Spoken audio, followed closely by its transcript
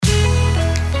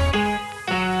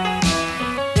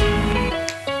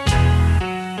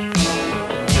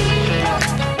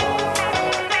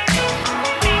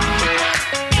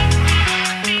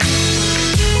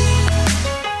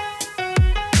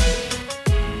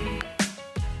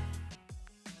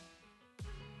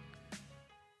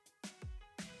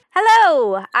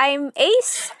Hello, I'm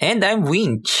Ace. And I'm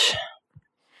Winch.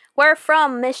 We're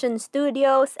from Mission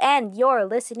Studios, and you're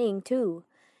listening to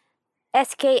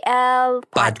SKL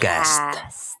Podcast.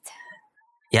 Podcast.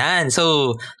 Yan.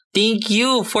 So, thank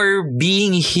you for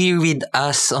being here with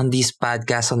us on this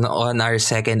podcast on our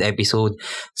second episode.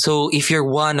 So, if you're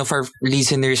one of our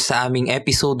listeners sa aming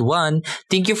episode 1,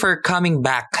 thank you for coming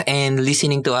back and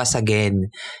listening to us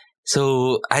again.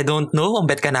 So, I don't know kung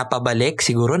ba't ka napabalik.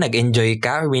 Siguro nag-enjoy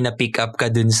ka or may na-pick up ka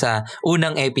dun sa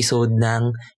unang episode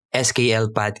ng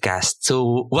SKL Podcast.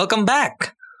 So, welcome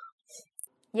back!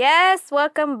 Yes,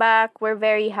 welcome back. We're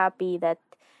very happy that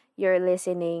you're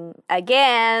listening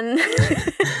again.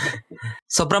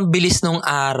 Sobrang bilis nung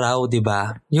araw, 'di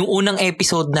ba? Yung unang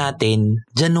episode natin,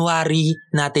 January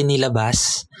natin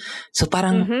nilabas. So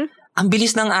parang ang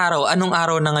bilis ng araw. Anong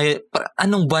araw na ngayon?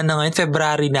 Anong buwan na ngayon?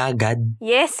 February na agad.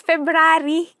 Yes,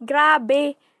 February.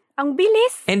 Grabe. Ang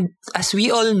bilis. And as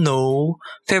we all know,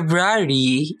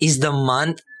 February is the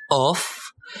month of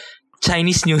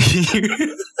Chinese New Year.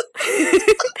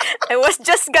 I was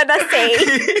just gonna say.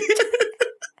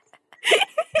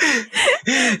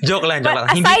 Joke lang.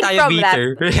 But Hindi aside tayo from bitter.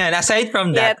 Aside from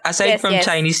that, yes.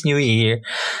 Chinese New Year,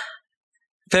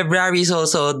 February is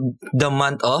also the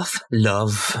month of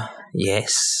love.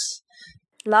 Yes.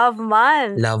 Love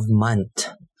month. Love month.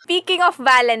 Speaking of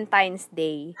Valentine's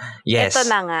Day, Yes. ito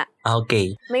na nga.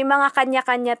 Okay. May mga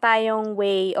kanya-kanya tayong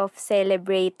way of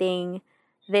celebrating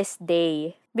this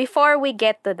day. Before we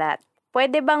get to that,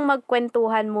 pwede bang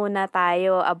magkwentuhan muna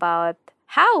tayo about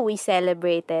how we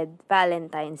celebrated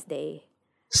Valentine's Day?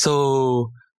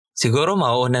 So, siguro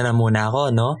mauuna na muna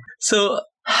ako, no? So,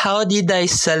 how did I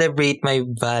celebrate my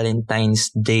Valentine's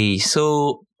Day?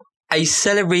 So, I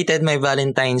celebrated my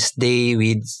Valentine's Day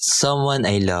with someone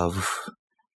I love.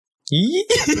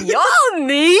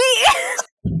 Yummy!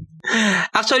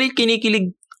 Actually,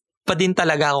 kinikilig pa din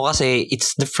talaga ako kasi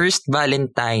it's the first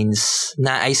Valentine's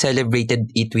na I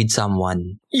celebrated it with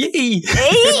someone. Yay!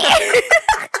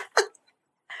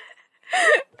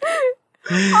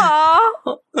 Aww.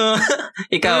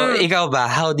 Ikaw ba?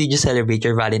 How did you celebrate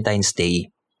your Valentine's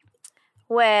Day?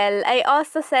 Well, I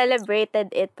also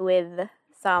celebrated it with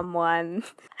someone.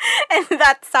 And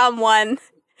that someone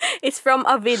is from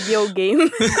a video game.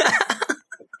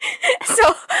 So,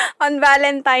 on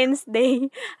Valentine's Day,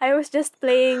 I was just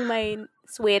playing my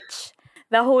Switch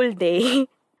the whole day.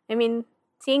 I mean,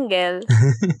 single.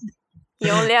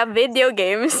 You only have video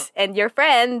games and your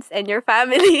friends and your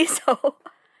family. So,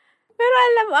 pero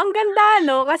alam mo, ang ganda,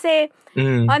 no? Kasi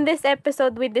on this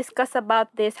episode, we discuss about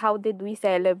this. How did we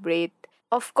celebrate?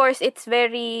 Of course, it's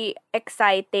very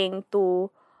exciting to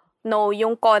know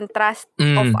yung contrast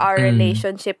of our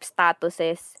relationship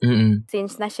statuses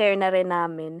since na-share na rin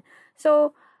namin.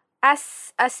 So,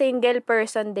 as a single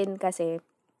person din kasi,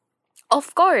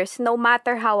 of course, no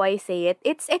matter how I say it,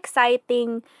 it's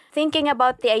exciting thinking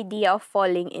about the idea of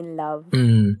falling in love.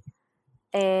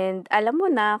 And alam mo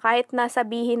na, kahit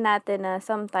nasabihin natin na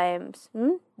sometimes,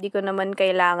 di ko naman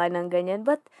kailangan ng ganyan.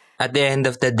 But at the end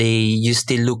of the day, you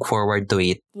still look forward to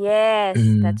it. yes,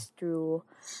 that's true.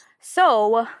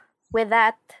 So, with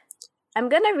that,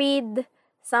 I'm gonna read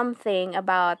something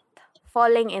about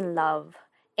falling in love.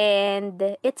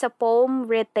 And it's a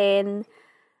poem written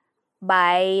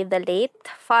by the late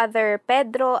Father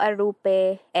Pedro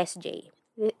Arupe S.J.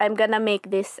 I'm gonna make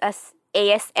this as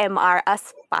ASMR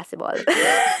as possible.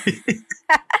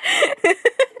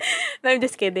 No, I'm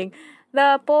just kidding.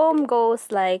 The poem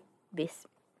goes like this.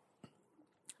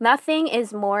 Nothing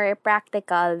is more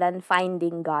practical than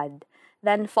finding God,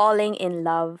 than falling in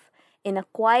love in a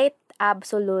quite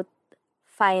absolute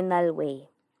final way.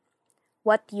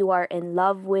 What you are in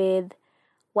love with,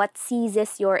 what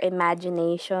seizes your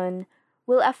imagination,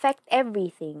 will affect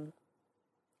everything.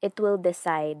 It will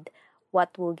decide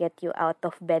what will get you out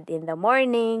of bed in the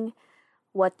morning,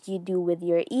 what you do with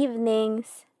your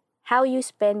evenings, how you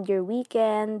spend your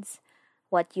weekends,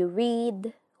 what you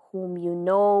read, whom you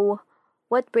know,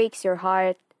 what breaks your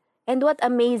heart, and what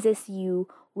amazes you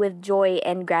with joy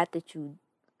and gratitude.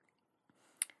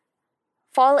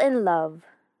 Fall in love,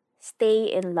 stay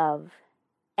in love,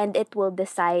 and it will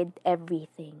decide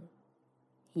everything.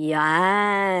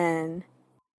 Yan.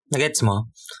 Nagets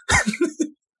mo?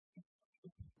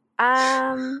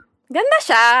 Ganda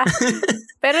siya.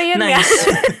 Pero yun nga. Nice.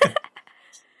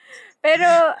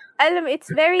 Pero, alam, it's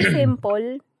very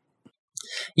simple.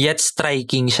 Yet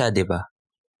striking siya, di ba?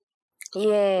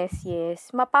 Yes.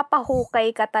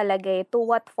 Mapapahukay ka talaga to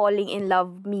what falling in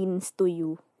love means to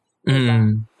you.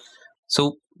 Diba?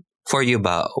 So, for you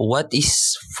ba, what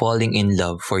is falling in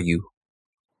love for you?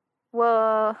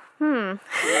 Well,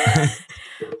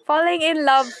 falling in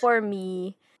love for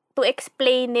me, to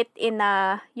explain it in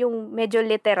yung medyo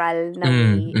literal na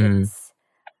way, it's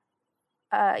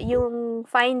yung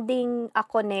finding a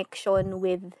connection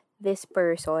with this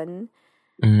person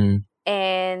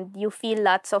and you feel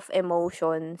lots of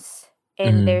emotions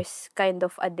and there's kind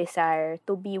of a desire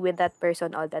to be with that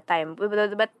person all the time.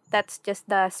 But that's just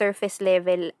the surface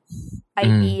level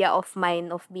idea of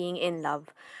mine of being in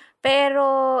love.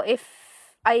 Pero if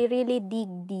I really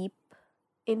dig deep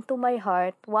into my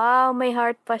heart, wow, may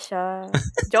heart pa siya.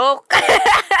 Joke!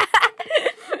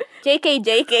 JK.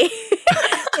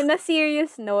 In a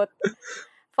serious note,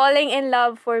 falling in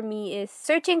love for me is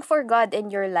searching for God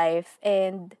in your life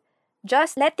and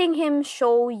just letting Him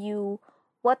show you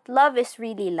what love is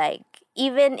really like,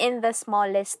 even in the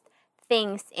smallest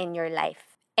things in your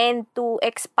life. And to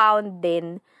expound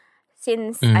din,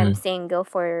 since I'm single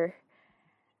for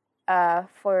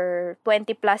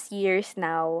 20 plus years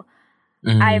now,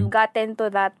 I've gotten to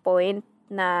that point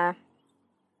na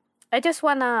I just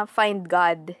wanna find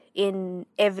God in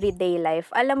everyday life.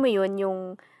 Alam mo yun, yung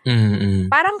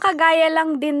parang kagaya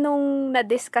lang din nung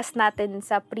na-discuss natin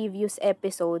sa previous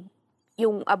episode,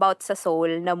 yung about sa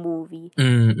soul na movie.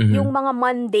 Yung mga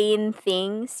mundane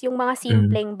things, yung mga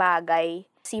simpleng bagay,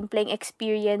 simpleng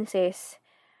experiences,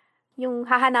 yung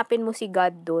hahanapin mo si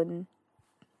God dun.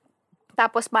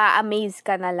 Tapos ma-amaze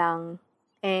ka na lang.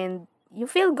 And you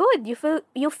feel good.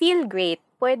 You feel great.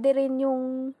 Pwede rin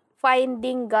yung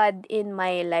finding God in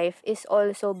my life is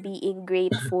also being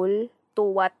grateful to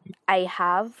what I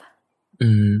have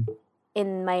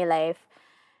in my life.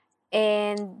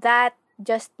 And that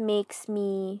just makes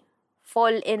me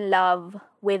fall in love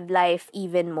with life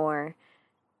even more.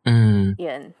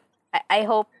 Yun. I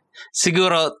hope.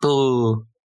 Siguro to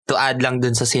add lang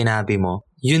dun sa sinabi mo,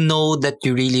 you know that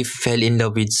you really fell in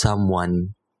love with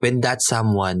someone when that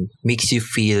someone makes you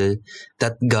feel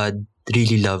that God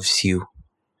really loves you.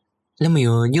 Alam mo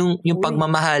yun, yung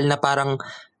pagmamahal na parang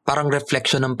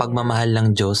reflection ng pagmamahal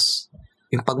ng Diyos.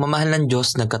 Yung pagmamahal ng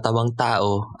Diyos nagkatawang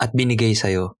tao at binigay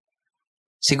sa'yo.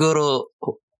 Siguro,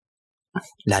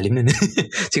 lalim nun.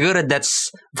 Siguro that's,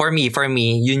 for me,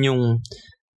 yun yung,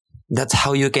 that's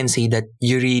how you can say that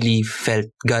you really felt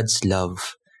God's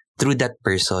love through that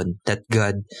person that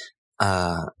God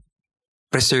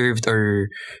preserved or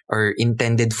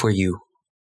intended for you.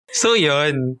 So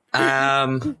yun,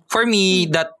 for me,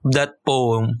 that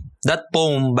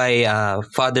poem by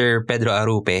Father Pedro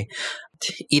Arupe,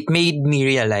 it made me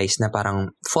realize na parang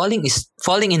falling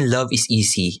in love is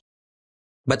easy,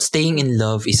 but staying in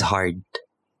love is hard.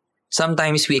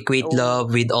 Sometimes we equate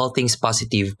love with all things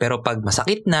positive, pero pag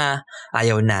masakit na,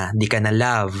 ayaw na, di ka na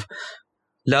love.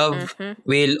 Love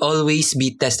will always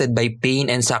be tested by pain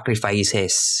and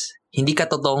sacrifices. Hindi ka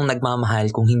totoong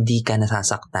nagmamahal kung hindi ka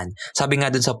nasasaktan. Sabi nga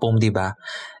dun sa poem, di ba?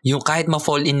 Yung kahit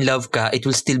ma-fall in love ka, it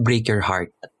will still break your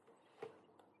heart.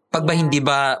 Pag ba hindi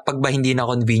na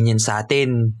convenient sa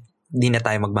atin, hindi na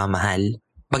tayo magmamahal.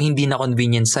 Pag hindi na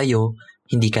convenient sa'yo,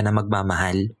 hindi ka na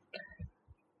magmamahal.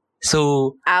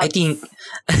 So, I think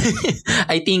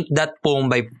that poem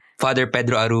by Father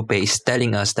Pedro Arupe is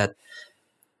telling us that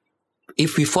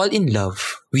if we fall in love,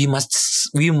 we must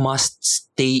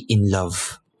stay in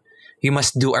love. We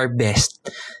must do our best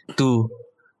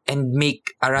and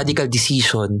make a radical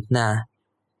decision na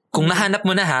kung nahanap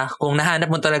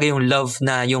mo talaga yung love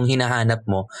na yung hinahanap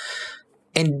mo,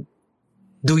 and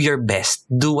do your best,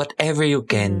 do whatever you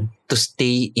can to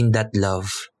stay in that love.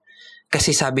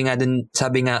 Kasi sabi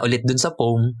nga ulit dun sa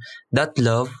poem, that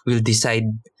love will decide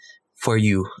for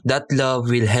you. That love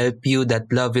will help you. That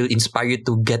love will inspire you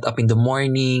to get up in the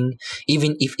morning.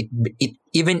 Even if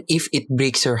it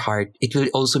breaks your heart, it will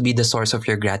also be the source of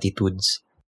your gratitudes.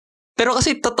 Pero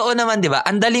kasi totoo naman, di ba?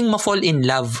 Ang daling ma-fall in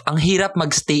love. Ang hirap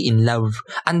mag-stay in love.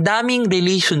 Ang daming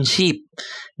relationship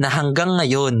na hanggang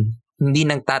ngayon hindi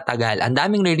nagtatagal. Ang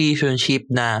daming relationship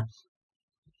na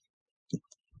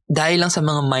dahil lang sa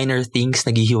mga minor things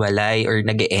naghihiwalay or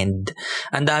nag-e-end.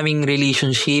 Ang daming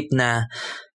relationship na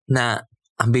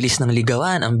ang bilis ng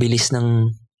ligawan, ang bilis ng...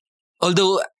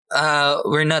 Although,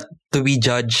 we're not to be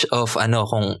judged of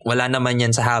kung wala naman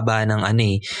yan sa haba ng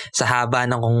sa haba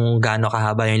ng kung gaano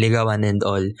kahaba yung ligawan and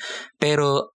all.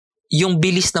 Pero, yung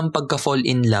bilis ng pagka-fall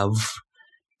in love,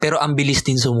 pero ang bilis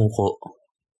din sumuko.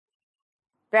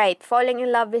 Right. Falling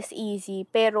in love is easy,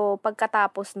 pero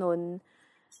pagkatapos nun,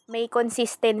 may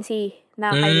consistency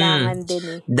na kailangan din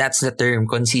eh. That's the term,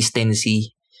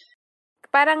 consistency.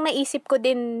 Parang naisip ko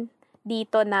din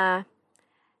dito na,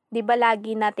 di ba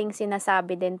lagi nating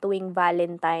sinasabi din tuwing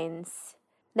Valentine's,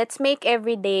 let's make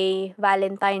every day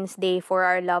Valentine's Day for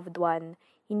our loved one.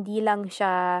 Hindi lang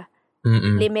siya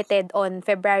limited on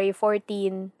February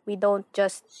 14. We don't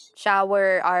just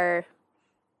shower our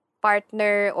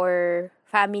partner or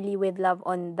family with love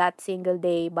on that single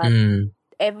day, but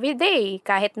every day,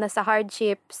 kahit nasa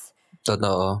hardships,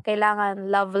 Totoo. kailangan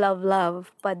love, love,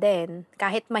 love pa din.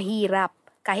 Kahit mahirap,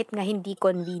 kahit nga hindi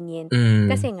convenient.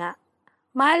 Kasi nga,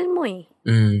 mahal mo eh.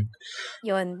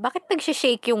 Yun. Bakit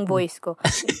nag-shake yung voice ko?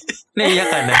 Naiyak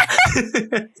ka na.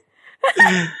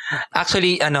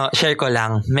 Actually, share ko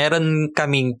lang. Meron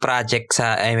kaming project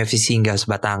sa MFC Singles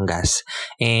Batangas.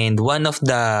 And one of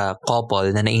the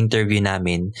couple na na-interview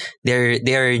namin,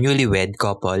 they're newlywed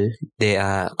couple. They,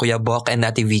 Kuya Bok and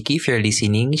Ate Vicky, if you're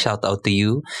listening, shout out to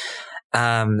you.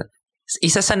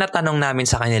 Isa sa natanong namin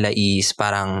sa kanila is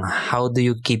parang, how do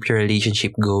you keep your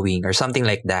relationship going? Or something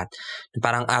like that.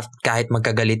 Parang kahit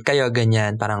magkagalit kayo,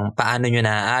 ganyan. Parang paano nyo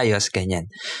naaayos, ganyan.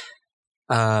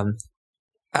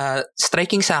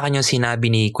 Striking sa akin yung sinabi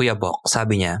ni Kuya Bok.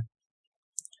 Sabi niya,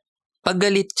 pag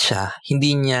galit siya,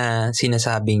 hindi niya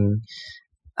sinasabing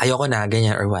ayoko na,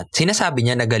 ganyan or what. Sinasabi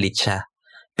niya na galit siya.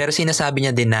 Pero sinasabi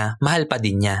niya din na mahal pa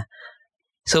din niya.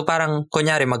 So parang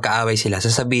kunyari magkaaway sila,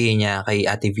 sasabihin niya kay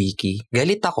Ate Vicky,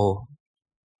 galit ako,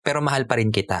 pero mahal pa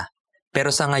rin kita. Pero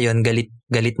sa ngayon,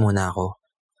 galit muna ako.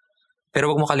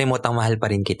 Pero wag mo kalimutang mahal pa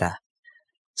rin kita.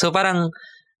 So parang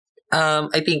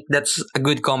I think that's a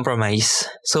good compromise.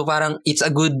 So parang it's a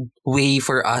good way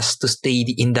for us to stay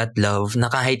in that love na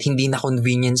kahit hindi na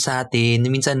convenient sa atin.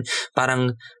 Minsan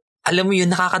parang, alam mo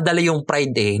yun, nakakadala yung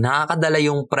pride eh. Nakakadala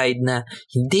yung pride na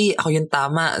hindi, ako yung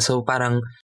tama. So parang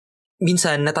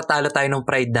minsan natatalo tayo ng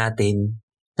pride natin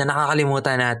na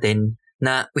nakakalimutan natin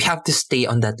na we have to stay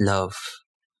on that love.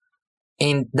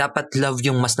 And dapat love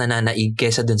yung mas nananaig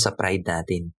kesa dun sa pride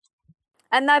natin.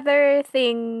 Another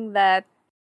thing that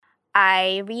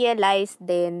I realized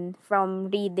then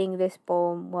from reading this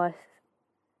poem was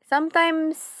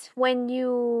sometimes when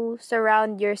you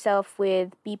surround yourself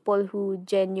with people who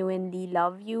genuinely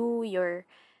love you, you're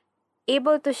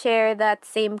able to share that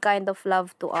same kind of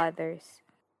love to others.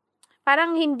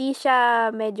 Parang hindi siya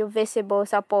medyo visible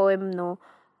sa poem, no?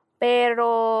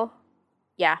 Pero,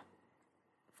 yeah.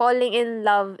 Falling in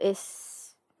love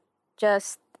is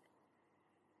just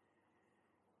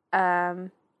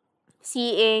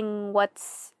seeing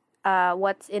what's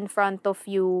in front of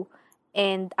you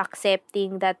and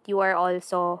accepting that you are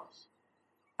also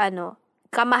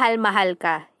kamahal-mahal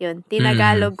ka. Yun,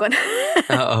 tinagalog ko na.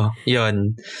 Oo,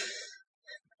 yun.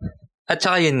 At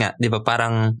saka yun nga, di ba,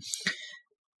 parang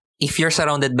if you're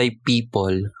surrounded by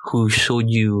people who showed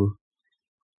you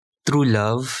true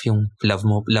love, yung love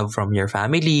from your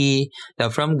family,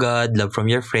 love from God, love from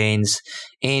your friends,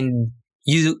 and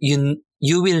you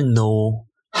will know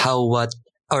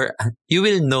you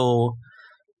will know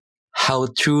how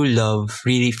true love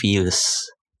really feels.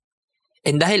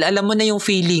 And dahil alam mo na yung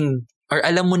feeling or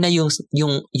alam mo na yung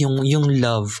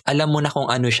love, alam mo na kung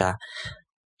ano siya,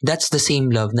 that's the same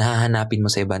love na hahanapin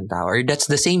mo sa ibang tao or that's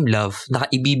the same love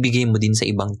na ibibigay mo din sa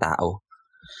ibang tao.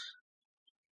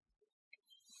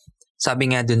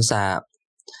 Sabi nga dun sa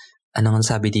ano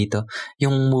nga sabi dito,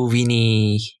 yung movie ni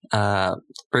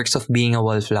Perks of Being a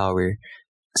Wallflower,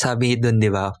 sabi dun,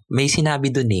 di ba? May sinabi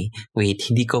dun eh. Wait,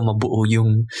 hindi ko mabuo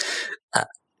yung...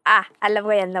 alam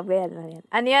ko yan.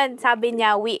 Ano yan? Sabi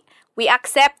niya, we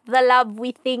accept the love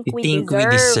we think we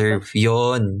deserve.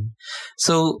 Yun.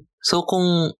 So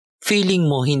kung feeling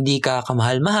mo hindi ka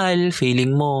kamahal-mahal,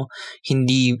 feeling mo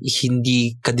hindi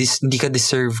ka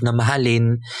deserve na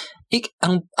mahalin,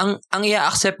 ang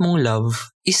i-accept mong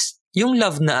love is yung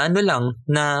love na ano lang,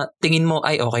 na tingin mo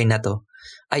ay okay na to,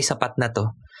 ay sapat na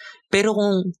to. Pero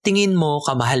kung tingin mo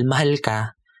kamahal-mahal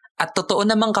ka, at totoo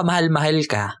namang kamahal-mahal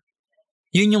ka,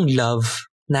 yun yung love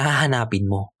na hahanapin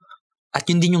mo. At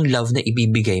yun din yung love na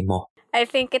ibibigay mo. I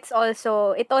think it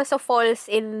also falls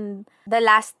in the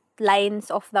last lines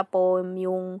of the poem,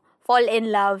 yung fall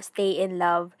in love, stay in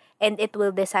love, and it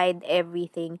will decide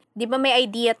everything. Di ba may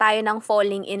idea tayo ng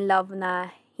falling in love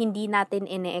na hindi natin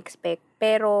ine-expect?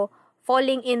 Pero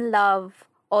falling in love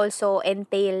also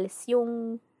entails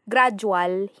yung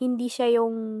gradual, hindi siya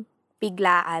yung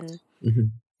biglaan. Mm-hmm.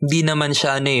 Hindi naman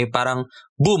siya parang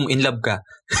boom, in love ka.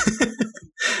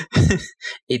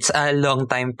 It's a long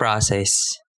time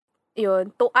process.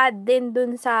 Yun, to add din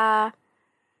dun sa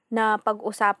na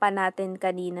pag-usapan natin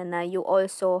kanina na you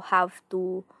also have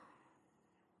to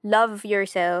love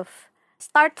yourself.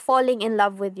 Start falling in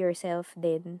love with yourself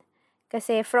din.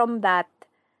 Kasi from that,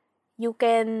 you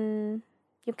can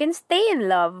stay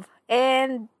in love.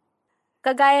 And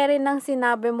kagaya rin ng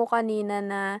sinabi mo kanina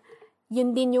na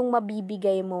yun din yung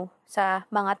mabibigay mo sa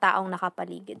mga taong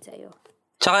nakapaligid sa'yo.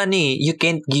 Tsaka you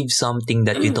can't give something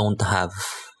that you don't have.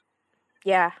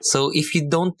 Yeah. So, if you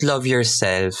don't love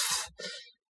yourself,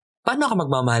 paano ka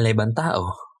magmamahal na ibang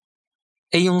tao?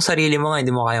 Yung sarili mo nga,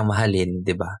 hindi mo kayang mahalin,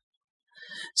 di ba?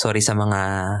 Sorry sa mga...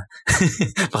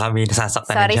 baka may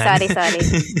nasasaktan na dyan. Sorry.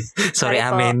 Sorry,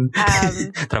 amen.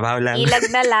 Trabaho lang.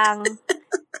 Ilag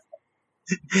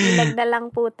na lang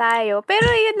po tayo. Pero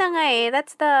yun na nga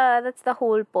that's the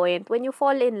whole point. When you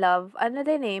fall in love,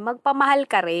 magpamahal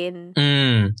ka rin.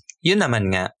 Yun naman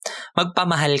nga.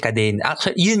 Magpamahal ka din.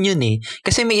 Actually, yun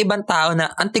Kasi may ibang tao na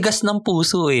antigas ng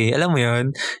puso Alam mo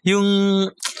yun? Yung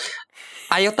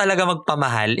ayaw talaga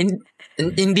magpamahal.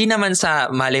 Hindi naman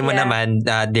sa malay mo naman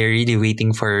they're really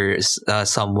waiting for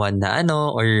someone na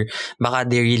or baka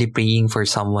they're really praying for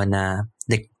someone na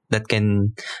that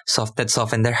can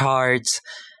soften their hearts.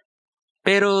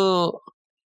 Pero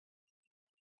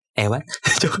ewan.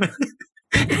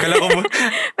 Kala ko mo.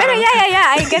 Pero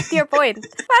yeah, I get your point.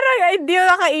 Parang hindi mo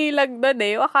nakailag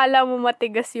doon Akala mo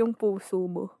matigas yung puso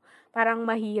mo. Parang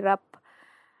mahirap.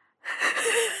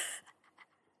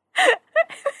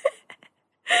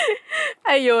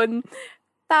 Ayun.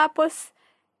 Tapos,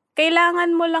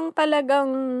 kailangan mo lang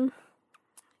talagang,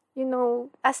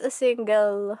 as a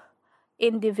single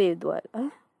individual.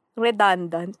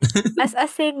 Redundant. As a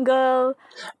single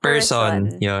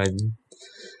person. Yun.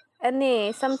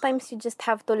 Sometimes you just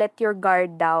have to let your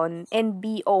guard down and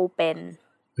be open.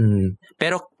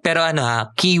 Pero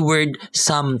keyword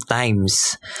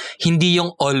sometimes. Hindi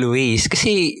yung always.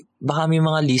 Kasi baka may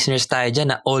mga listeners tayo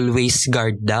dyan na always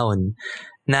guard down.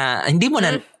 Na hindi mo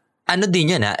na,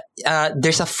 din yun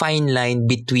there's a fine line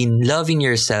between loving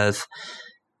yourself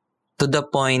to the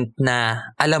point na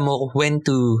alam mo when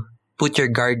to put your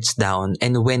guards down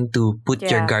and when to put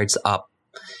your guards up.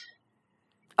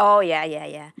 Oh, yeah.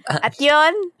 At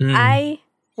yun ay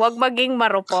huwag maging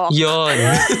marupok. Yun.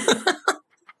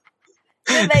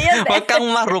 Yun. Huwag kang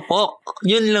marupok.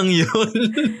 Yun lang yun.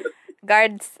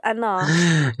 Guards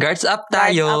up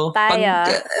tayo.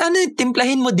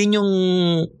 Timplahin mo din yung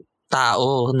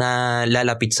tao na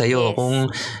lalapit sa'yo. Yes. Kung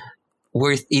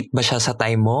worth it ba siya sa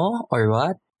time mo or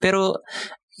what. Pero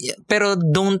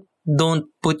don't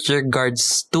put your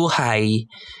guards too high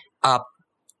up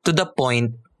to the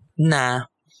point na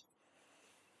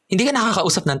hindi ka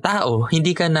nakakausap ng tao.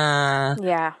 Hindi ka na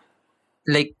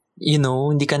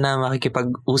hindi ka na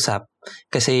makikipag-usap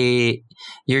kasi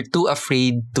you're too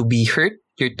afraid to be hurt.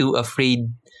 You're too afraid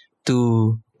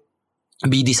to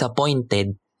be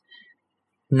disappointed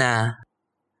na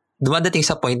dumadating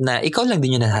sa point na ikaw lang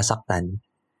din yung nasasaktan.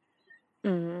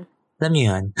 Alam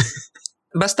niyo yan?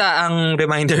 Basta ang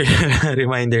reminder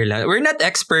lang. We're not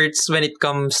experts when it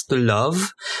comes to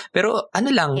love. Pero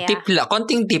tip lang,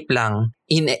 konting tip lang.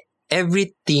 In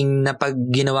everything na pag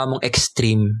ginawa mong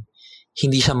extreme,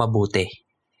 hindi siya mabuti.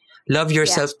 Love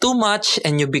yourself too much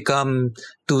and you become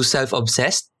too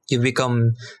self-obsessed. You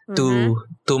become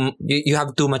you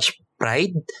have too much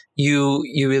pride. You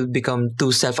will become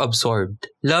too self-absorbed.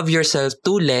 Love yourself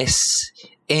too less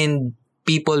and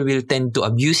people will tend to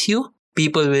abuse you.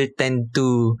 People will tend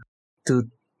to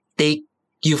take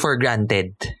you for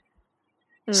granted.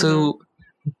 So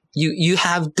you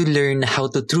have to learn how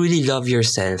to truly love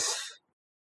yourself.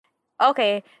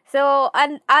 Okay. So,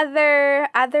 other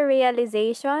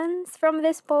realizations from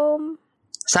this poem?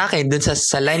 Sa akin, dun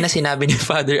sa line na sinabi ni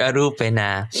Father Arupe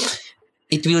na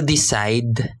it will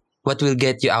decide what will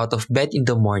get you out of bed in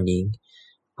the morning,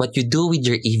 what you do with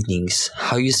your evenings,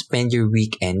 how you spend your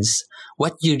weekends,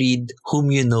 what you read,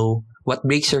 whom you know, what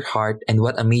breaks your heart, and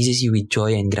what amazes you with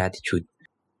joy and gratitude.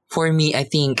 For me, I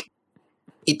think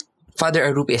Father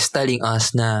Arupe is telling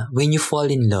us na when you fall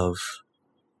in love,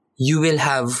 you will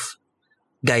have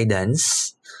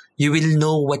guidance. You will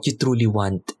know what you truly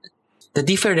want. The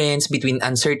difference between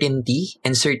uncertainty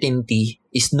and certainty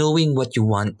is knowing what you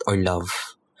want or love.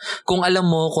 Kung alam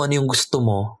mo kung ano yung gusto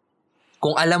mo,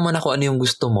 kung alam mo na kung ano yung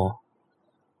gusto mo,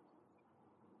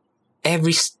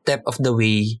 every step of the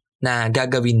way na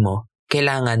gagawin mo,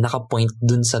 kailangan nakapoint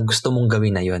dun sa gusto mong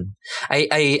gawin na yun.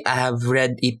 I have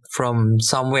read it from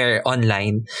somewhere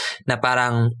online na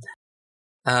parang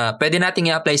pwede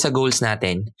nating i-apply sa goals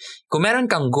natin. Kung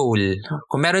meron kang goal,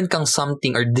 kung meron kang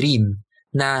something or dream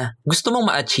na gusto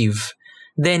mong ma-achieve,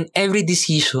 then every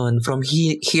decision from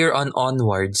here on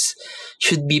onwards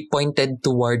should be pointed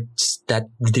towards that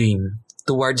dream,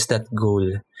 towards that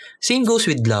goal. Same goes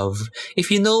with love.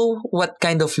 If you know what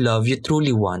kind of love you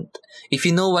truly want, if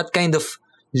you know what kind of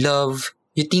love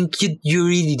you think you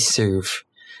really deserve,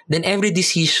 then every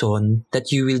decision that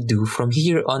you will do from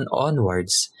here on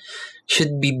onwards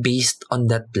should be based on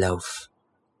that love.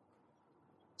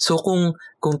 So kung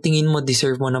tingin mo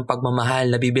deserve mo ng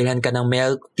pagmamahal, nabibilhan ka ng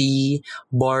milk tea,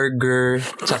 burger,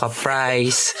 tsaka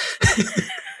fries,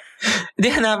 di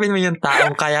hanapin mo yung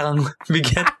taong kaya kang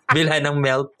bilhan ng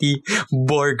milk tea,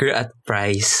 burger, at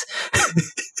fries.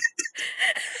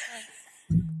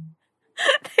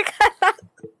 Teka lang.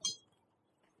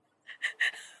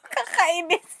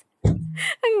 Kakainis.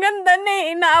 Ang ganda na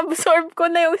eh. Ina-absorb ko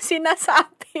na yung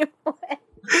sinasabi mo eh.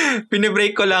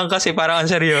 Pinibreak ko lang kasi parang ang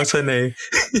seryoso na eh.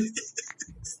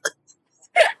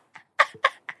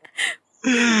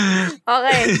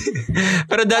 Okay.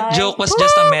 Pero that joke was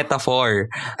just a metaphor.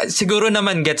 Siguro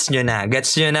naman gets nyo na.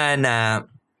 Gets nyo na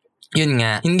yun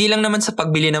nga, hindi lang naman sa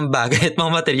pagbili ng bagay at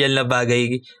mga material na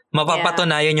bagay,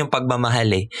 mapapatunayan yung pagmamahal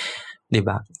eh. 'Di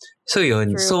ba? So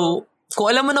yun. True. So,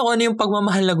 kung alam mo na kung ano yung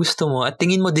pagmamahal na gusto mo at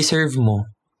tingin mo deserve mo,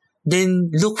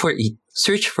 then look for it.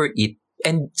 Search for it.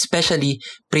 And especially,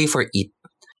 pray for it.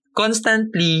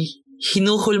 Constantly,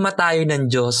 hinuhulma tayo ng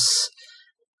Diyos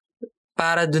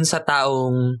para dun sa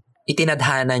taong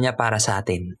itinadhana niya para sa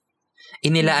atin.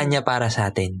 Inilaan niya para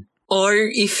sa atin. Or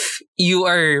if you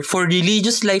are for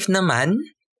religious life naman,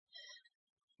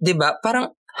 'di ba?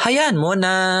 Parang hayaan mo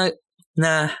na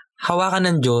hawakan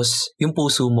ng Diyos yung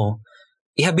puso mo.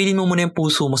 Ihabilin mo muna yung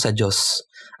puso mo sa Diyos.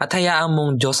 At hayaan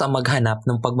mong Diyos ang maghanap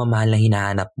ng pagmamahal na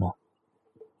hinahanap mo.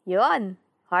 Yun.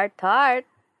 Heart.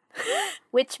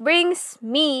 Which brings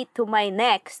me to my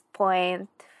next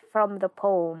point from the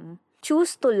poem.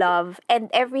 Choose to love and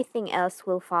everything else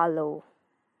will follow.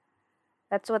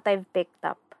 That's what I've picked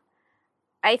up.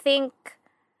 I think,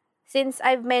 since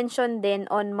I've mentioned din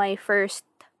on my first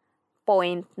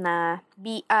point na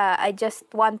I just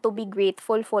want to be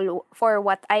grateful for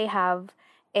what I have,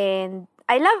 and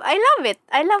I love it.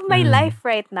 I love my life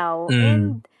right now,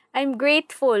 and I'm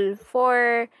grateful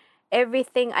for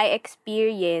everything I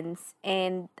experience,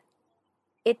 and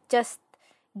it just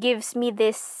gives me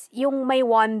this, yung may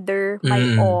wonder,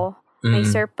 may awe, may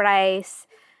surprise.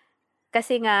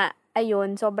 Kasi nga,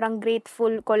 ayun, sobrang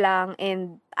grateful ko lang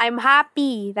and I'm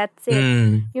happy. That's it.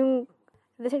 Yung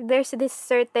there's this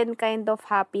certain kind of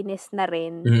happiness na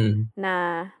rin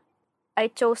na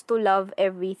I chose to love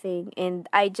everything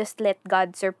and I just let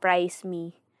God surprise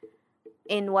me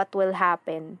in what will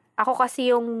happen. Ako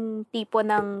kasi yung tipo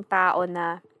ng tao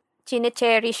na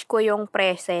chine-cherish ko yung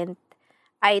present.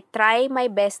 I try my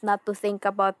best not to think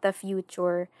about the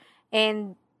future,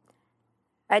 and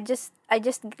I just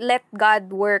let God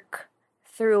work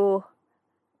through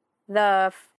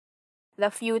the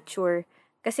future.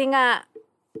 Kasi nga,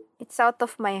 it's out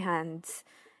of my hands.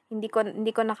 Hindi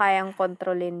ko na kayang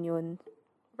kontrolin yun.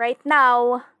 Right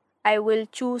now, I will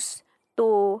choose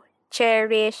to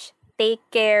cherish, take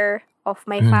care of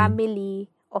my family,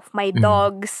 of my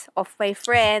dogs, of my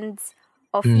friends,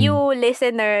 of you,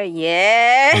 listener.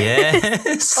 Yes!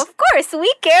 Yes! Of course,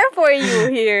 we care for you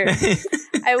here.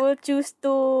 I will choose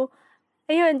to,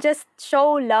 just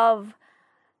show love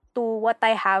to what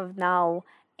I have now,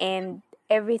 and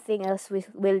everything else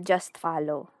will just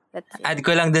follow. That's it. Add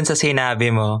ko lang dun sa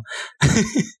sinabi mo.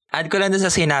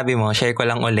 Share ko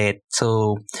lang ulit.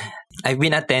 So, I've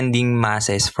been attending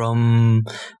masses from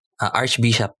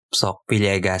Archbishop Sok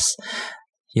Villegas.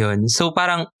 Yun. So,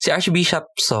 parang si Archbishop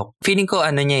Sok, feeling ko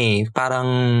parang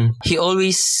he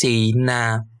always say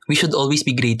na we should always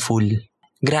be grateful.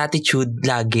 Gratitude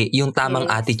lagi, yung tamang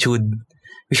attitude.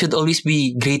 We should always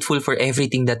be grateful for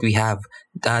everything that we have.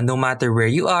 No matter where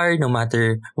you are, no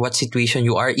matter what situation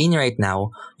you are in right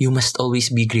now, you must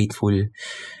always be grateful.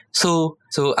 So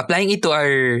applying it to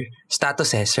our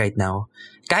statuses right now,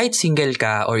 kahit single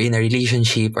ka or in a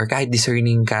relationship or kahit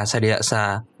discerning ka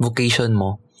sa vocation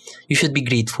mo, you should be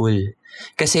grateful.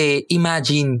 Kasi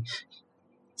imagine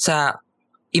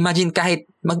kahit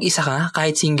mag-isa ka,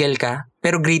 kahit single ka,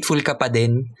 pero grateful ka pa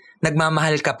din,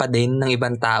 nagmamahal ka pa din ng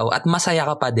ibang tao at masaya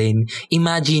ka pa din.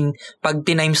 Imagine pag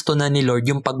tinimes to na ni Lord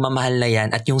yung pagmamahal na yan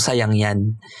at yung sayang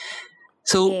yan.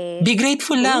 So, be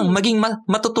grateful lang. Maging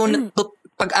matutunan,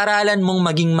 pag-aralan mong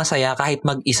maging masaya kahit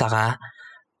mag-isa ka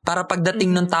para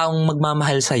pagdating ng taong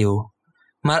magmamahal sa'yo,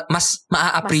 mas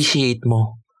maa-appreciate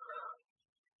mo.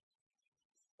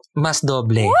 Mas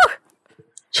doble.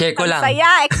 Share ko lang.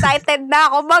 Saya, excited na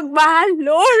ako magmahal,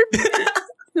 Lord.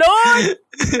 Lord!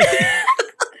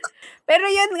 Pero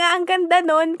yun nga, ang ganda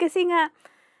nun kasi nga,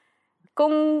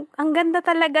 kung ang ganda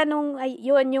talaga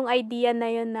yun, yung idea na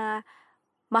yun na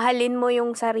mahalin mo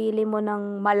yung sarili mo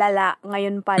ng malala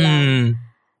ngayon pa lang.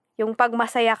 Yung pag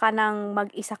masaya ka ng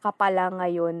mag-isa ka pa lang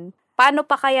ngayon, paano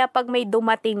pa kaya pag may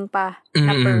dumating pa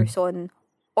na person?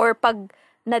 Or pag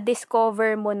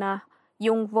na-discover mo na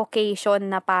yung vocation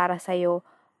na para sa'yo,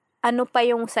 ano pa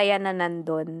yung saya na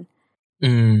nandun?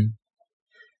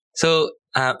 So,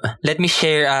 let me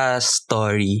share a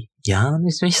story. Yan,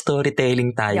 may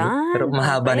storytelling tayo. Yan, Pero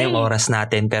mahaba na yung okay. oras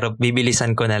natin, pero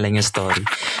bibilisan ko na lang yung story.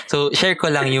 So, share ko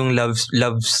lang yung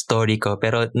love story ko,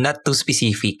 pero not too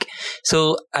specific.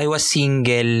 So, I was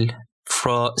single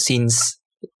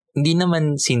hindi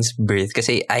naman since birth,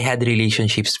 kasi I had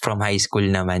relationships from high school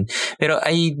naman. Pero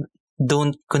I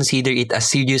don't consider it a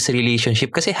serious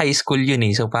relationship kasi high school yun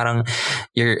eh. So parang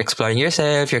you're exploring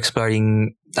yourself, you're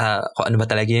exploring kung ano ba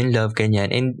talaga yung love,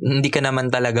 ganyan. And hindi ka naman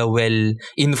talaga well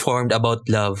informed about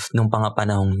love nung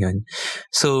panahong yun.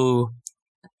 So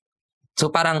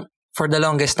parang for the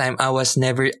longest time,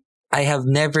 I have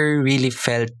never really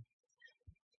felt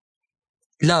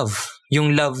love.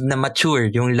 Yung love na mature,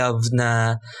 yung love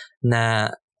na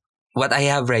what I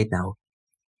have right now.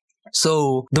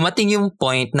 So, dumating yung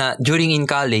point na during in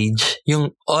college,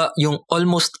 yung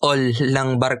almost all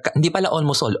lang hindi pala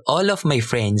almost all of my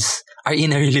friends are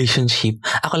in a relationship.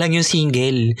 Ako lang yung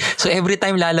single. So, every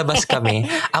time lalabas kami,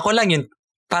 ako lang yung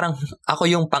parang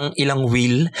ako yung pang ilang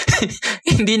wheel.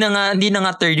 hindi na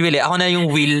nga third wheel eh. Ako na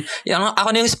yung wheel.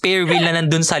 Ako na yung spare wheel na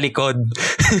nandun sa likod.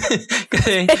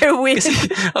 Spare wheel. Kasi,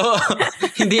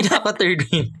 hindi na ako third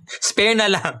wheel. Spare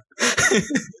na lang.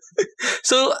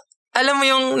 So, alam mo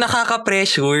yung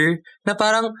nakaka-pressure na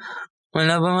parang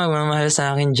wala ba magmamahal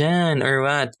sa akin dyan or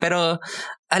what? Pero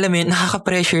alam mo yun,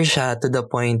 nakaka-pressure siya to the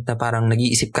point na parang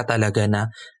nag-iisip ka talaga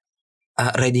na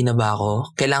ready na ba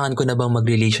ako? Kailangan ko na bang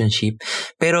mag-relationship?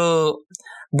 Pero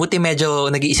buti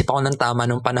medyo nag-iisip ako ng tama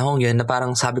nung panahong yun na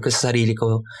parang sabi ko sa sarili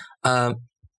ko,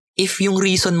 if yung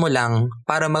reason mo lang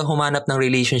para maghumanap ng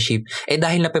relationship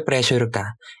dahil nape-pressure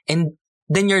ka, and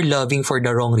then you're loving for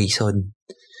the wrong reason.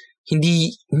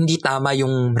 Hindi tama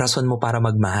yung rason mo para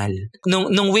magmahal.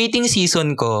 Nung waiting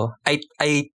season ko,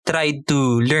 I tried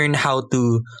to learn how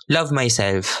to love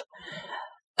myself.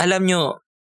 Alam nyo,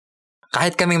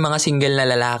 kahit kaming mga single na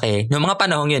lalaki, noong mga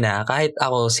panahong yun kahit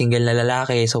ako single na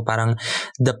lalaki, so parang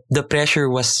the pressure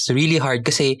was really hard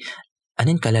kasi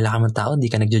anin ka, lalaki mong tao,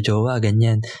 di ka nagjojowa,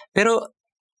 ganyan. Pero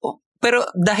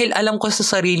dahil alam ko sa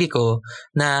sarili ko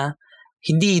na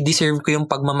hindi deserve ko yung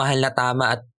pagmamahal na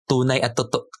tama at tunay at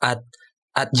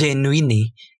at genuine eh,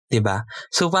 'di ba?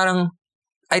 So parang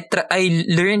I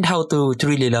learned how to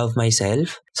truly love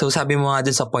myself. So sabi mo nga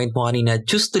dun sa point mo kanina,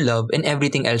 choose to love and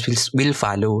everything else will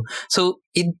follow. So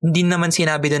hindi naman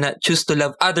sinabi doon na choose to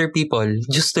love other people,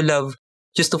 just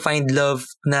to find love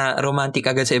na romantic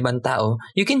agad sa ibang tao.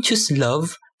 You can choose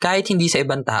love kahit hindi sa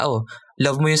ibang tao.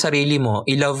 Love mo yung sarili mo,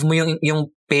 i-love mo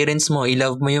yung parents mo,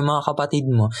 i-love mo yung mga kapatid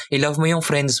mo, i-love mo yung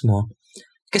friends mo.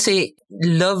 Kasi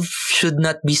love should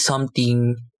not be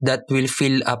something that will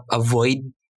fill up a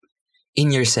void in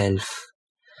yourself.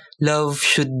 Love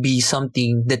should be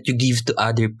something that you give to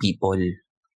other people.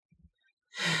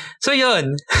 So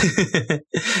yun.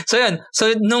 So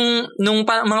nung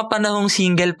mga panahong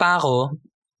single pa ako,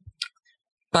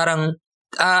 parang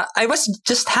I was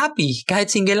just happy. Kahit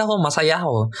single ako, masaya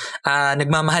ako.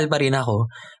 Nagmamahal pa rin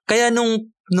ako. Kaya nung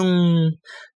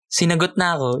sinagot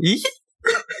na ako,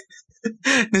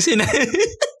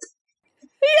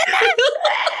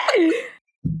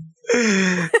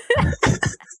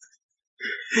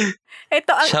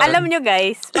 Ito, alam nyo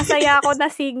guys, masaya ako na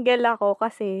single ako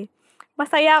kasi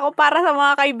masaya ako para sa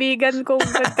mga kaibigan kong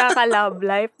nagkaka-love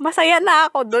life. Masaya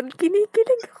na ako doon.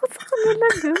 Kinikilig ako sa kanila,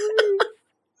 guys.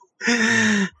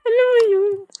 Alam mo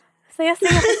yun?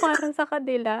 Saya-saya ko para sa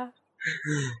kanila.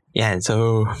 Yan,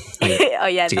 so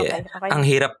yan, sige. Okay. Ang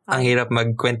hirap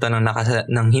magkwento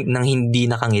ng hindi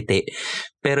nakangiti.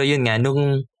 Pero yun nga,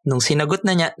 nung sinagot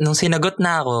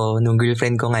na ako nung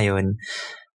girlfriend ko ngayon,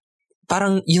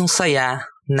 parang yung saya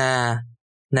na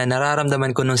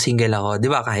nararamdaman ko nung single ako, 'di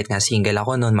ba? Kahit nga single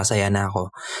ako noon, masaya na ako.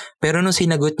 Pero nung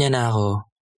sinagot niya na ako,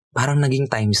 parang naging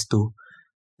times 2.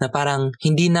 Na parang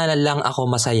hindi na lang ako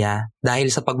masaya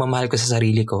dahil sa pagmamahal ko sa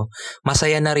sarili ko.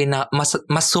 Masaya na rin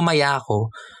mas sumaya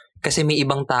ako kasi may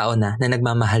ibang tao na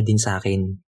nagmamahal din sa akin.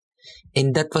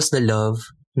 And that was the love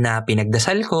na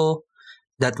pinagdasal ko.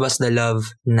 That was the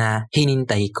love na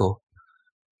hinintay ko.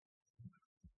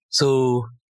 So,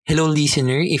 hello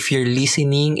listener, if you're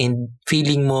listening and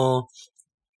feeling mo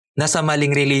nasa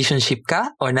maling relationship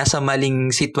ka or nasa maling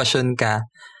sitwasyon ka,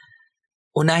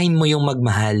 unahin mo yung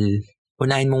magmahal.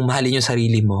 Unahin mong mahalin yung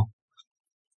sarili mo.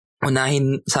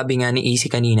 Sabi nga ni AC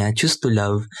kanina, choose to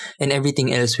love and everything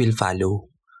else will follow.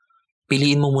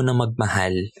 Piliin mo muna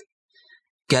magmahal.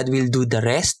 God will do the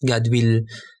rest. God will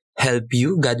help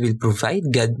you. God will provide.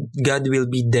 God will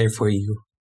be there for you.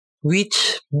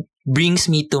 Which brings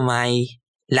me to my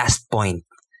last point.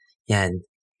 Yan.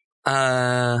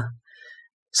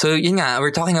 So yun nga,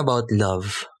 we're talking about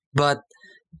love. But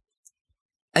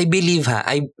I believe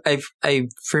I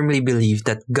firmly believe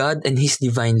that God and His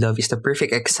divine love is the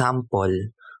perfect example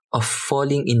of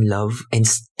falling in love and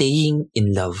staying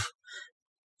in love.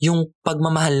 Yung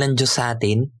pagmamahal ng Diyos sa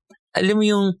atin, alam mo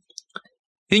yun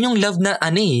yung love na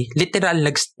literal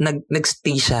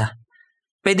nagstay siya.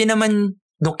 Pwede naman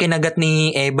nung kinagat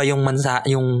ni Eva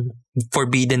yung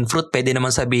forbidden fruit, pwede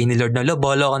naman sabihin ni Lord na,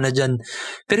 bola ka na dyan.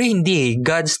 Pero hindi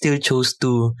God still chose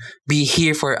to be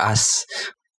here for us.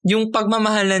 Yung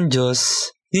pagmamahal ng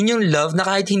Diyos, yun yung love na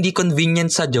kahit hindi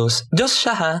convenient sa Diyos, Diyos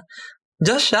siya ha.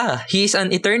 Diyos siya. He is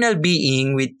an eternal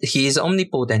being He is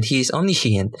omnipotent, He is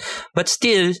omniscient. But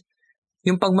still,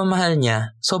 yung pagmamahal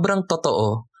niya, sobrang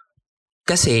totoo.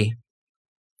 Kasi,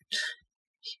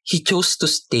 He chose to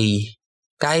stay.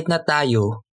 Kahit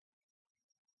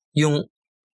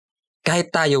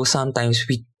tayo, sometimes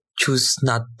we choose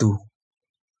not to.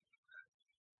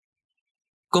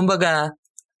 Kumbaga,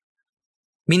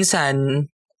 minsan,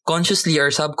 consciously or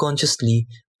subconsciously,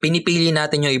 pinipili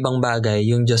natin yung ibang bagay,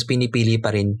 yung Diyos pinipili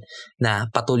pa rin na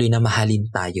patuloy na mahalin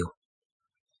tayo.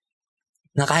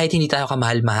 Na kahit hindi tayo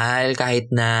kamahal-mahal, kahit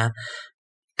na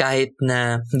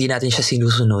hindi natin siya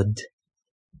sinusunod,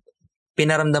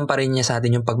 pinaramdam pa rin niya sa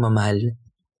atin yung pagmamahal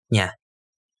niya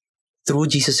through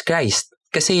Jesus Christ.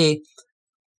 Kasi,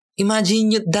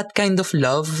 imagine that kind of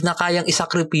love na kayang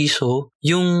isakripisyo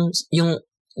yung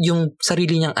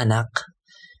sarili niyang anak.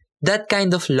 That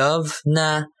kind of love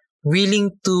na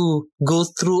willing to go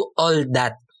through all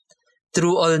that,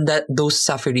 those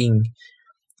suffering.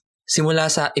 Simula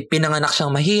sa ipinanganak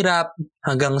siyang mahirap,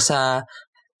 hanggang sa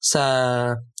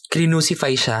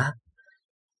crucify siya,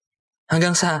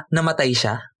 hanggang sa namatay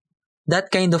siya.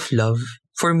 That kind of love,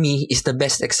 for me, is the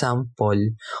best example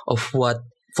of what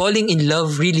falling in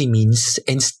love really means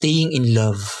and staying in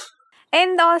love.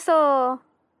 And also,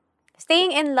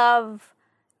 staying in love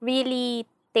really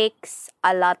takes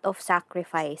a lot of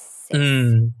sacrifices.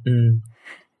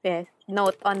 Yes,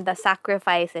 note on the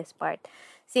sacrifices part.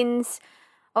 Since,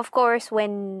 of course,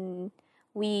 when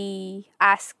we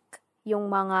ask yung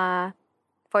mga,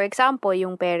 for example,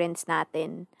 yung parents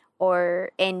natin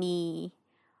or any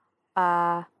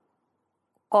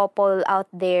couple out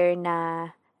there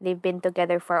na they've been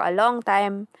together for a long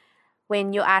time,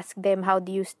 when you ask them how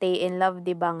do you stay in love,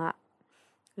 di ba nga,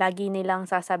 lagi nilang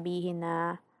sasabihin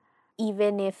na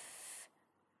even if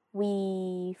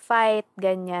we fight,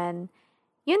 ganyan,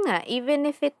 yun nga, even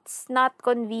if it's not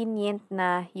convenient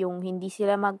na yung hindi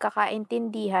sila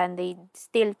magkakaintindihan, they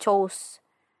still chose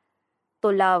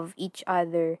to love each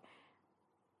other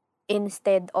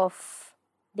instead of,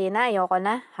 di na, ayoko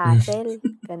na, hassle,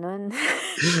 ganun.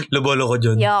 Lubolo ko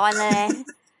dyan. Ayoko na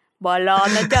bala ka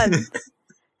na dyan.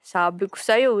 Sabi ko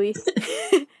sa'yo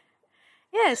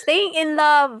Yeah, staying in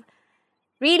love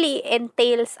really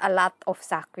entails a lot of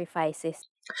sacrifices.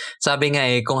 Sabi nga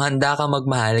kung handa ka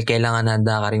magmahal, kailangan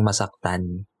handa ka ring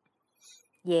masaktan.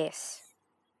 Yes.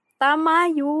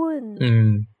 Tama yun.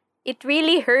 It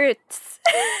really hurts.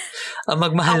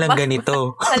 Magmahal ng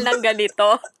ganito. Magmahal ng ganito.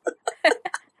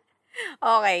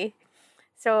 Okay.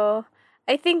 So,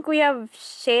 I think we have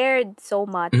shared so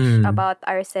much about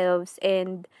ourselves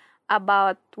and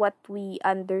about what we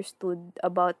understood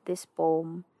about this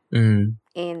poem.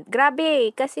 And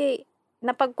grabe, kasi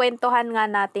napagkwentuhan nga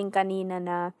natin kanina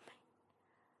na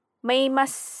may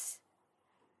mas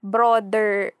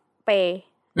broader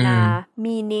na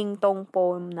meaning tong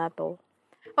poem na to.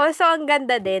 Also, ang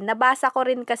ganda din, nabasa ko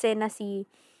rin kasi na si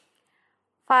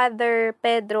Father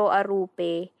Pedro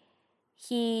Arupe,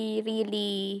 he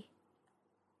really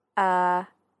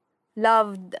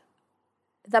loved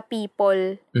the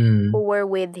people who were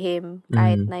with him,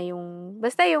 kahit na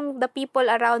basta yung the people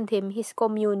around him, his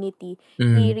community,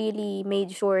 he really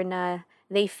made sure na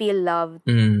they feel loved.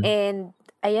 And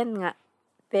ayan nga,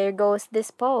 there goes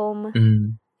this poem.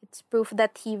 It's proof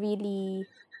that he really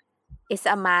is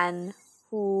a man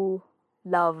who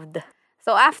loved.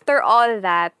 So after all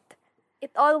that,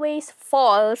 it always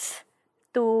falls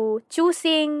to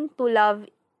choosing to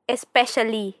love,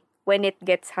 especially when it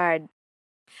gets hard.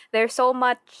 There's so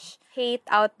much hate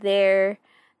out there.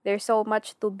 There's so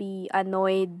much to be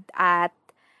annoyed at.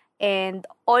 And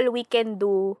all we can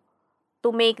do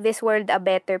to make this world a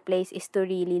better place is to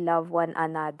really love one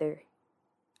another.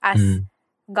 As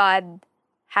God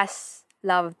has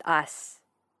loved us.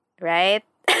 Right?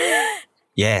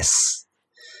 Yes.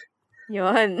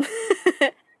 Yun.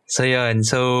 So, yun.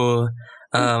 So,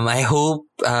 I hope,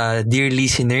 dear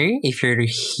listener, if you're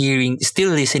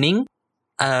still listening,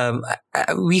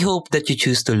 we hope that you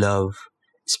choose to love.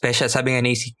 Sabi nga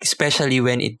Nancy, especially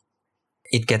when it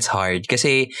gets hard.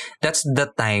 Kasi that's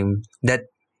the time that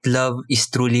love is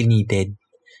truly needed.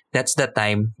 that's the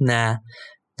time na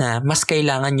mas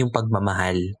kailangan yung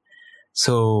pagmamahal.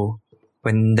 So,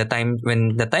 when the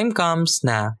time comes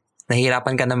na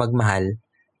nahihirapan ka na magmahal,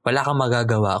 wala kang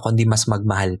magagawa kundi mas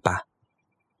magmahal pa.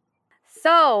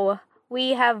 So,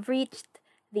 we have reached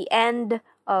the end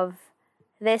of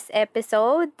this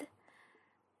episode.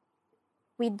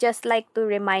 We'd just like to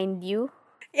remind you.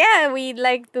 Yeah, we'd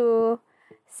like to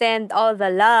send all the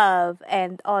love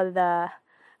and all the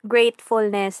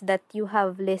gratefulness that you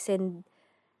have listened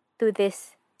to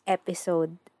this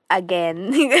episode again.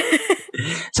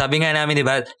 Sabi nga namin, di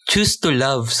ba, choose to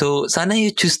love. So, sana you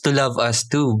choose to love us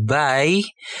too by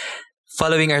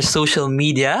following our social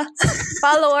media.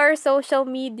 Follow our social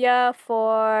media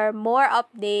for more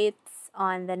updates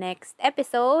on the next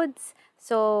episodes.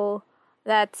 So,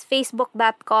 that's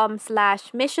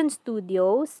facebook.com/Mission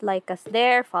Studios. Like us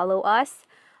there, follow us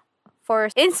for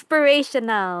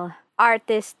inspirational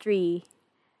artistry.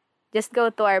 Just go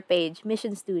to our page,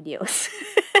 Mission Studios.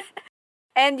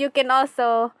 And you can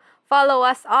also follow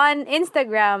us on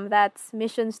Instagram. That's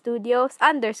Mission Studios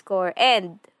 _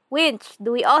 And Winch,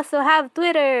 do we also have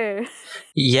Twitter?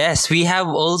 Yes, we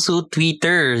have also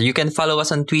Twitter. You can follow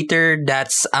us on Twitter.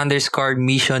 That's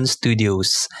 _Mission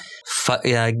Studios.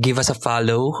 Give us a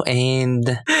follow and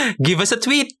give us a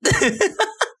tweet.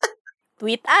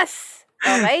 Tweet us.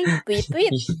 Okay? Tweet.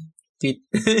 Tweet.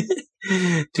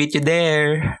 Tweet you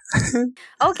there.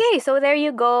 Okay, so there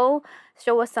you go.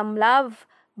 Show us some love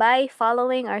by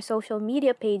following our social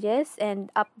media pages and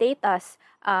update us.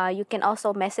 You can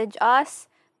also message us.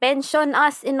 Mention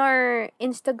us in our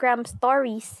Instagram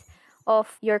stories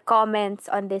of your comments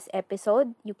on this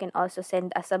episode. You can also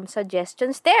send us some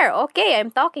suggestions there. Okay,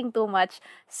 I'm talking too much.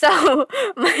 So,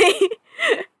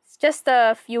 it's just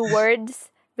a few words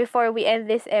before we end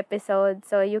this episode.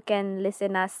 So, you can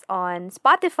listen us on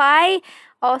Spotify.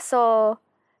 Also,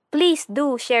 please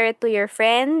do share it to your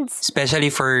friends.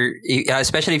 Especially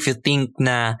if you think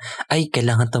na, ay,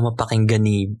 kailangan ito mapakinggan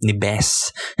ni Bess.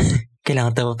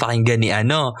 Kailangan ito mapakinggan ni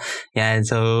ano. Yan,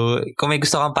 so, kung may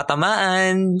gusto kang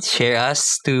patamaan, share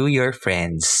us to your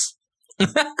friends.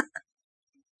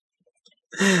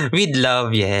 With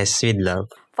love, yes, with love.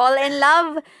 Fall in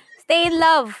love, stay in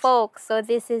love, folks. So,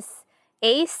 this is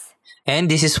Ace. And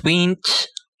this is Winch.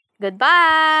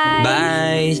 Goodbye.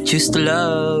 Bye. Choose to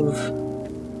love.